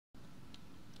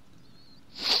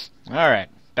Alright,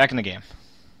 back in the game.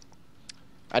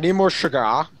 I need more sugar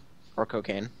or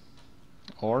cocaine.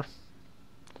 Or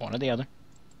one or the other.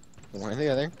 One or the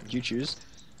other. You choose.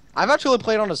 I've actually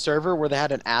played on a server where they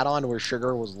had an add-on where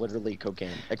sugar was literally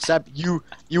cocaine. Except you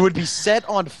would be set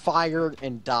on fire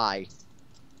and die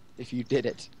if you did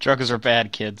it. Drugs are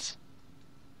bad, kids.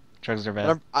 Drugs are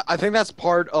bad. I think that's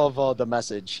part of the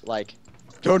message. Like,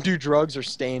 don't do drugs or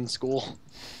stay in school.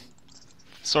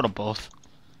 Sort of both.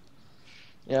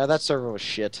 Yeah, that server was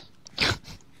shit.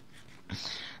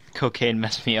 Cocaine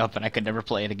messed me up and I could never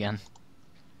play it again.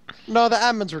 No, the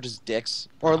admins were just dicks.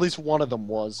 Or at least one of them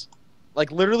was. Like,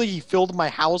 literally, he filled my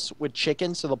house with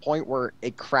chickens to the point where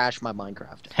it crashed my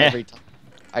Minecraft every time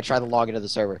I tried to log into the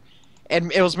server.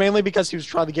 And it was mainly because he was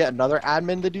trying to get another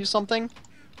admin to do something.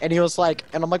 And he was like,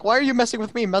 and I'm like, why are you messing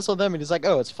with me? Mess with them. And he's like,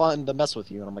 oh, it's fun to mess with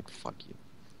you. And I'm like, fuck you.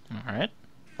 Alright.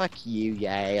 Fuck you, you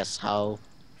asshole.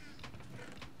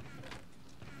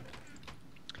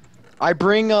 I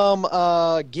bring,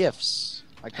 gifts.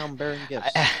 I come bearing gifts.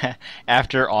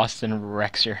 After Austin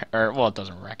wrecks your... Or, well, it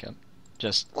doesn't wreck it.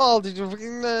 Just... Well,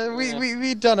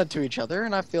 we done it to each other,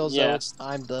 and I feel as though it's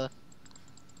time to...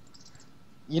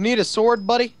 You need a sword,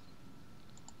 buddy?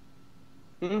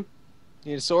 Mm-hmm.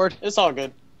 Need a sword? It's all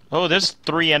good. Oh, there's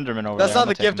 3 Endermen over That's there.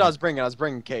 not the gift I was bringing. I was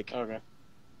bringing cake. Okay.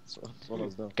 That's what I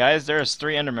was doing. Guys, there's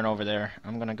 3 Endermen over there.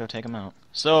 I'm gonna go take them out.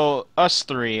 So, us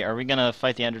 3, are we gonna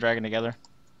fight the Ender Dragon together?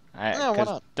 Yeah, why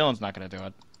not? Dylan's not gonna do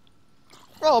it.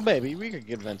 Well, maybe. We could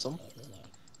convince him.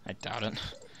 I doubt it.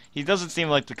 He doesn't seem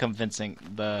like the convincing...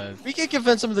 We could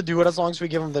convince him to do it as long as we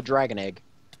give him the dragon egg.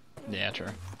 Yeah, true.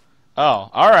 Oh,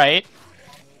 alright.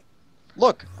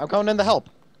 Look, I'm coming in to help.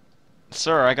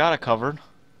 Sir, I got it covered.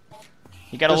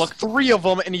 You gotta There's look... 3 of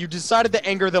them, and you decided to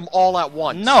anger them all at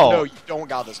once. No! No, you don't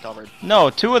got this covered. No,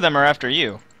 2 of them are after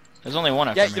you. There's only 1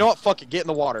 after me. Yeah, you know what? Fuck it. Get in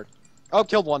the water. Oh,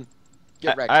 killed one.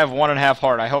 Get wrecked. I have 1.5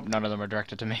 heart. I hope none of them are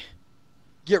directed to me.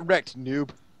 Get wrecked,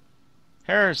 noob.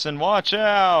 Harrison, watch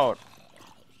out!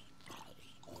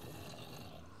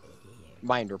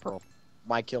 My Ender Pearl.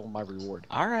 My kill, my reward.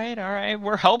 Alright, alright.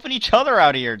 We're helping each other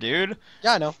out here, dude.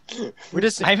 Yeah, I know. We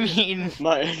just... I mean...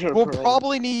 We'll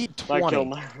probably need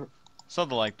 20.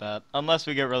 Something like that. Unless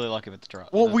we get really lucky with the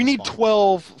drop. Well, we need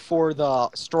 12 for the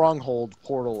Stronghold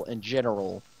portal in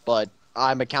general, but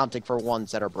I'm accounting for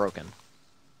ones that are broken.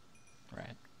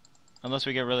 Right. Unless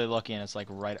we get really lucky and it's like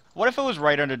right... What if it was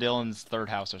right under Dylan's 3rd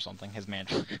house or something? His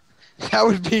mansion. That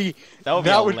would be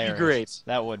great.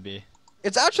 That would be.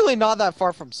 It's actually not that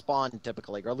far from spawn,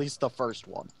 typically, or at least the first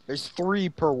one. There's 3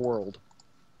 per world.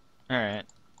 Alright.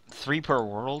 3 per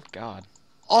world? God.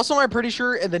 Also, I'm pretty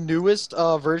sure in the newest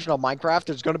version of Minecraft,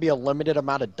 there's going to be a limited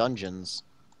amount of dungeons.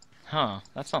 Huh.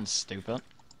 That sounds stupid.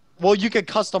 Well, you could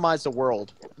customize the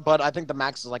world, but I think the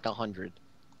max is like 100.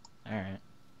 Alright.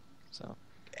 So,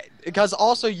 because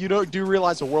also you do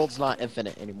realize the world's not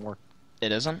infinite anymore.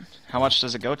 It isn't? How much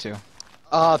does it go to?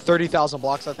 30,000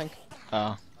 blocks, I think.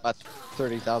 Oh.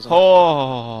 30,000. Oh,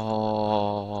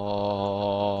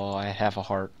 I have a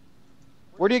heart.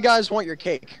 Where do you guys want your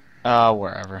cake?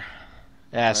 Wherever.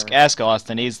 Ask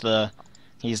Austin. He's that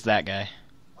guy.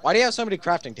 Why do you have so many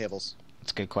crafting tables?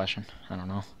 That's a good question. I don't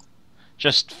know.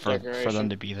 Just for them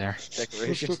to be there.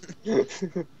 Decoration.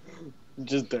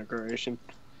 Just decoration.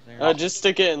 Just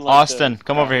stick it in. Like, Austin,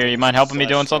 come over here. You mind helping me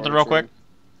doing something real quick?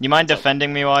 You mind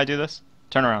defending me while I do this?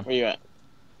 Turn around. Where you at?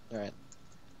 Alright.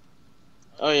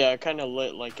 Oh yeah, kind of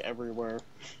lit like everywhere.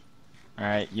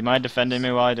 Alright, you mind defending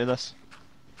me while I do this?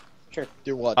 Sure.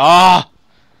 Do what? Ah!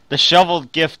 The shovel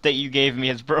gift that you gave me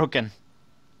is broken.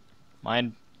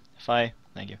 Mind if I...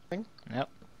 Thank you. Yep.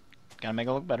 Gotta make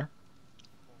it look better.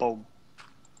 Boom.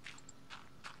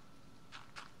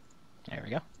 There we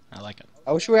go. I like it.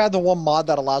 I wish we had the one mod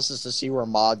that allows us to see where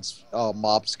mobs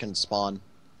can spawn.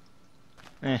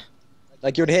 Eh.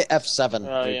 Like, you would hit F7.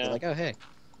 Oh, You'd yeah. be like, oh, hey.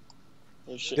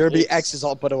 There would be X's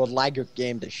all, but it would lag your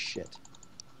game to shit.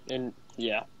 And,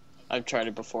 yeah. I've tried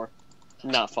it before.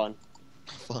 Not fun.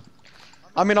 Fun.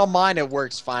 I mean, on mine it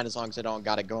works fine as long as I don't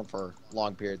got it going for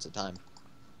long periods of time.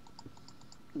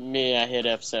 Me, I hit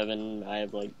F7, I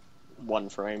have, like, 1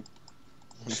 frame.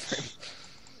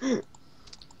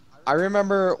 I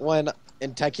remember when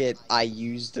in Tekkit I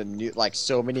used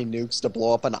so many nukes to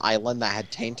blow up an island that had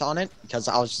taint on it because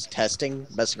I was just testing,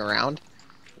 messing around.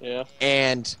 Yeah.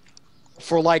 And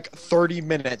for like 30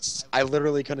 minutes, I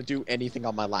literally couldn't do anything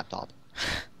on my laptop.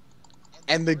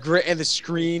 And the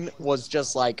screen was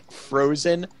just like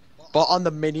frozen, but on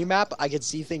the minimap I could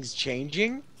see things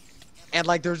changing, and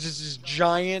like there's just this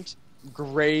giant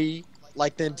gray,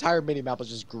 like the entire minimap was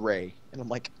just gray, and I'm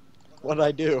like, what did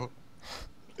I do?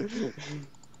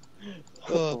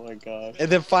 Oh my gosh.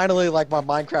 And then finally, like, my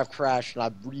Minecraft crashed, and I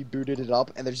rebooted it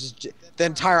up, and there's just the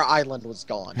entire island was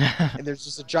gone, and there's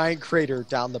just a giant crater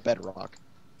down the bedrock,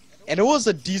 and it was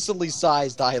a decently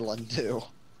sized island too.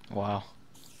 Wow.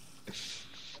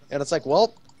 And it's like,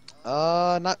 well,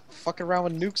 not fucking around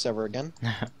with nukes ever again.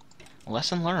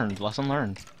 Lesson learned. Lesson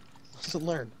learned. Lesson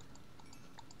learned.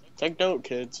 Take note,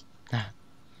 kids.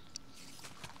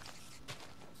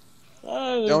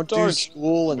 Don't do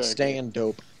school and stay in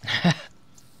dope.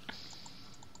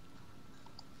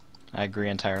 I agree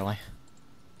entirely.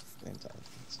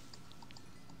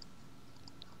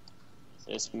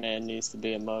 This man needs to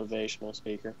be a motivational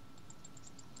speaker.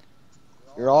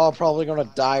 You're all probably gonna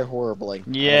die horribly.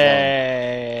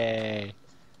 Yay!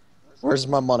 Where's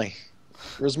my money?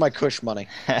 Where's my Kush money?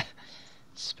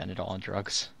 Spend it all on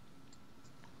drugs.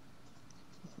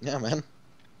 Yeah, man.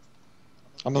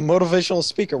 I'm a motivational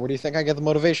speaker. Where do you think I get the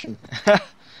motivation?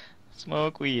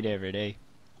 Smoke weed every day.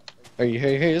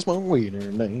 Hey, smoke weed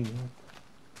every day.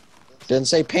 Didn't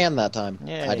say pan that time.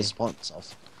 Yay. I disappoint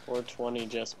myself. 420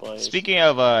 just plays. Speaking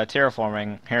of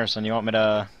terraforming, Harrison, you want me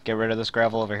to get rid of this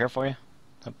gravel over here for you?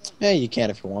 Yeah, you can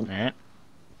if you want. Alright.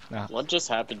 What just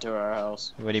happened to our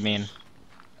house? What do you mean?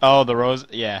 Oh, the rose?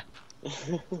 Yeah.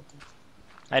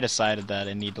 I decided that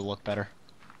it need to look better.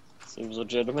 Seems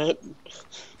legitimate.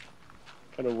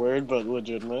 Kind of weird, but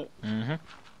legitimate. Mm-hmm.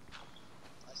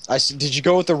 Did you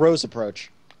go with the rose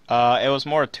approach? It was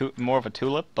more of a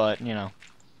tulip, but, you know.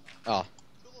 Oh.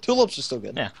 Tulips are still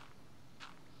good. Yeah.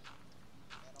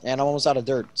 And I'm almost out of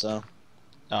dirt, so.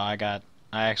 Oh, I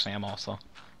actually am also.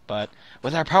 But,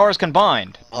 with our powers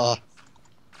combined.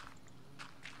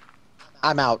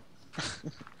 I'm out.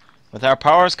 With our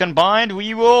powers combined,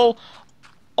 we will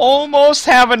almost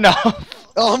have enough.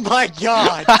 Oh my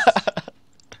god!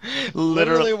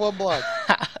 Literally. one block.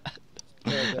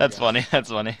 That's funny. That's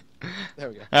funny. There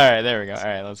we go. Alright, there we go.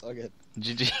 Alright, let's... All good.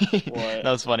 GG. What?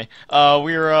 That was funny.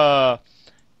 We were,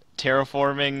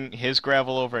 terraforming his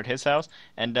gravel over at his house,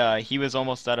 and, he was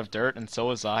almost out of dirt, and so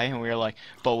was I, and we were like,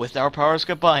 but with our powers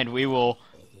combined, we will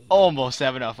almost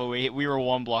have enough. We were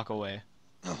 1 block away.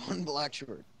 One black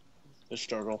shirt. The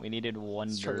struggle. We needed 1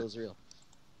 Struggle dirt. is real.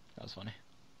 That was funny.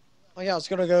 Oh yeah, I was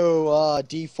gonna go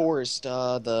deforest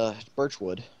the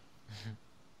birchwood.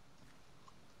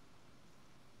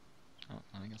 Oh,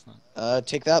 I guess not.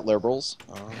 Take that, liberals.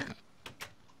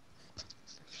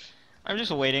 I'm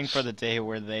just waiting for the day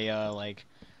where they, like,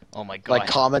 oh my god. Like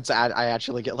comments, I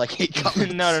actually get like 8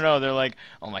 comments. No, they're like,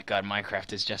 oh my god,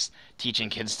 Minecraft is just teaching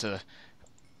kids to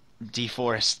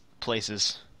deforest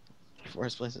places.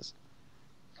 Forest places.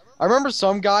 I remember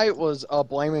some guy was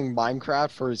blaming Minecraft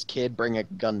for his kid bringing a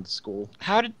gun to school.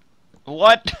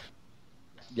 What?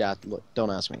 Yeah, look,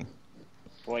 don't ask me.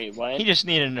 Wait, what? He just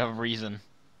needed a reason.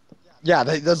 Yeah,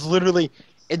 that's literally,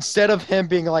 instead of him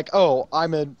being like, oh,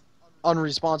 I'm an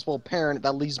unresponsible parent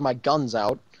that leaves my guns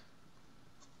out.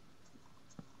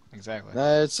 Exactly.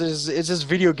 It's his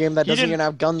video game that doesn't even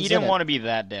have guns in it. He didn't want to be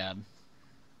that dad.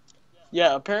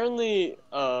 Yeah, apparently,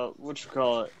 what you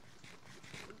call it?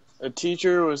 A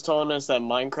teacher was telling us that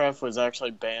Minecraft was actually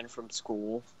banned from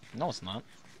school. No, it's not.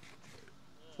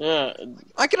 Yeah,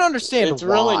 I can understand it's why.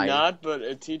 really not, but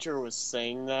a teacher was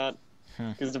saying that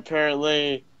because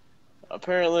apparently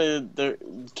the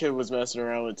kid was messing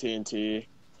around with TNT,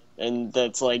 and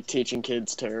that's like teaching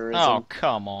kids terrorism. Oh,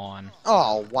 come on.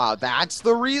 Oh, wow, that's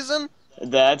the reason?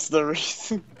 That's the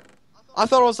reason. I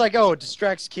thought it was like, oh, it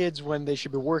distracts kids when they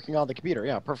should be working on the computer.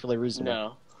 Yeah, perfectly reasonable.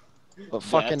 No, But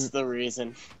fucking, that's the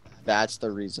reason. that's the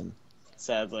reason.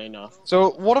 Sadly enough.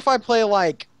 So, what if I play,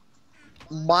 like,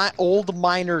 my old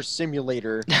miner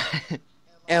simulator,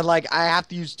 and, like, I have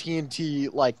to use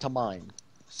TNT, like, to mine?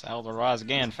 Saddle the rise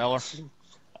again, feller.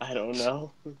 I don't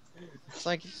know. It's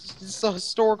like, it's a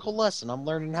historical lesson. I'm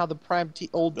learning how the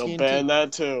old They'll TNT... ban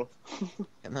that too.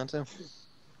 And that too.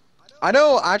 I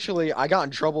know, actually, I got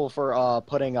in trouble for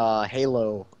putting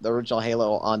Halo, the original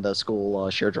Halo, on the school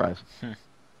share drive.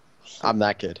 I'm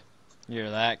that kid. You're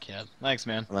that kid. Thanks,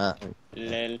 man. I'm that.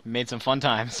 Lol. Made some fun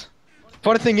times.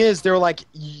 Funny thing is, they were like,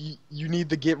 you need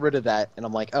to get rid of that, and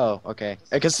I'm like, oh, okay.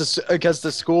 Because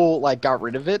the school like got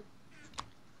rid of it.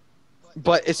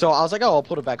 But so I was like, oh, I'll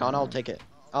put it back on. I'll take it.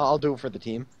 I'll do it for the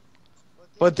team.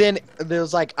 But then there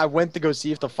was like, I went to go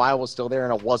see if the file was still there,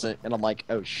 and it wasn't. And I'm like,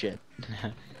 oh shit.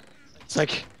 It's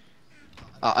like,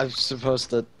 I'm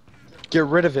supposed to get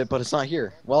rid of it, but it's not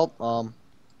here. Well,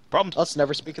 Problem let's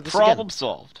never speak of this Problem again.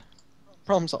 solved.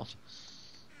 Problem solved.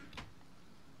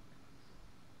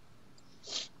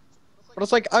 But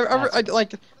it's like, I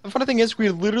like, the funny thing is, we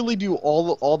literally do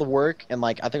all the work in,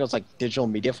 like, I think it was, like, digital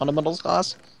media fundamentals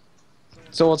class.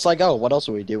 So it's like, oh, what else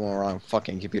would we do when we're on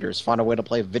fucking computers? Find a way to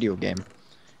play a video game.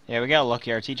 Yeah, we got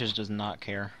lucky. Our teachers does not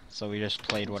care, so we just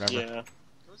played whatever. Yeah.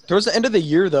 Towards the end of the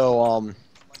year, though,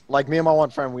 like me and my one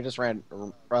friend, we just read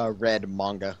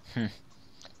manga.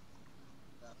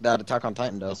 That Attack on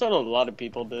Titan, though. That's what a lot of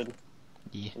people did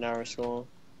Yeah. in our school.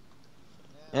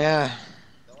 Yeah.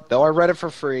 Though I read it for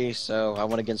free, so I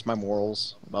went against my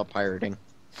morals about pirating.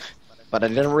 But I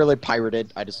didn't really pirate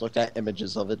it. I just looked at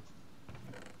images of it.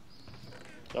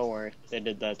 Don't worry, they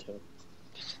did that too.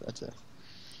 That's it.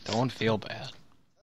 Don't feel bad.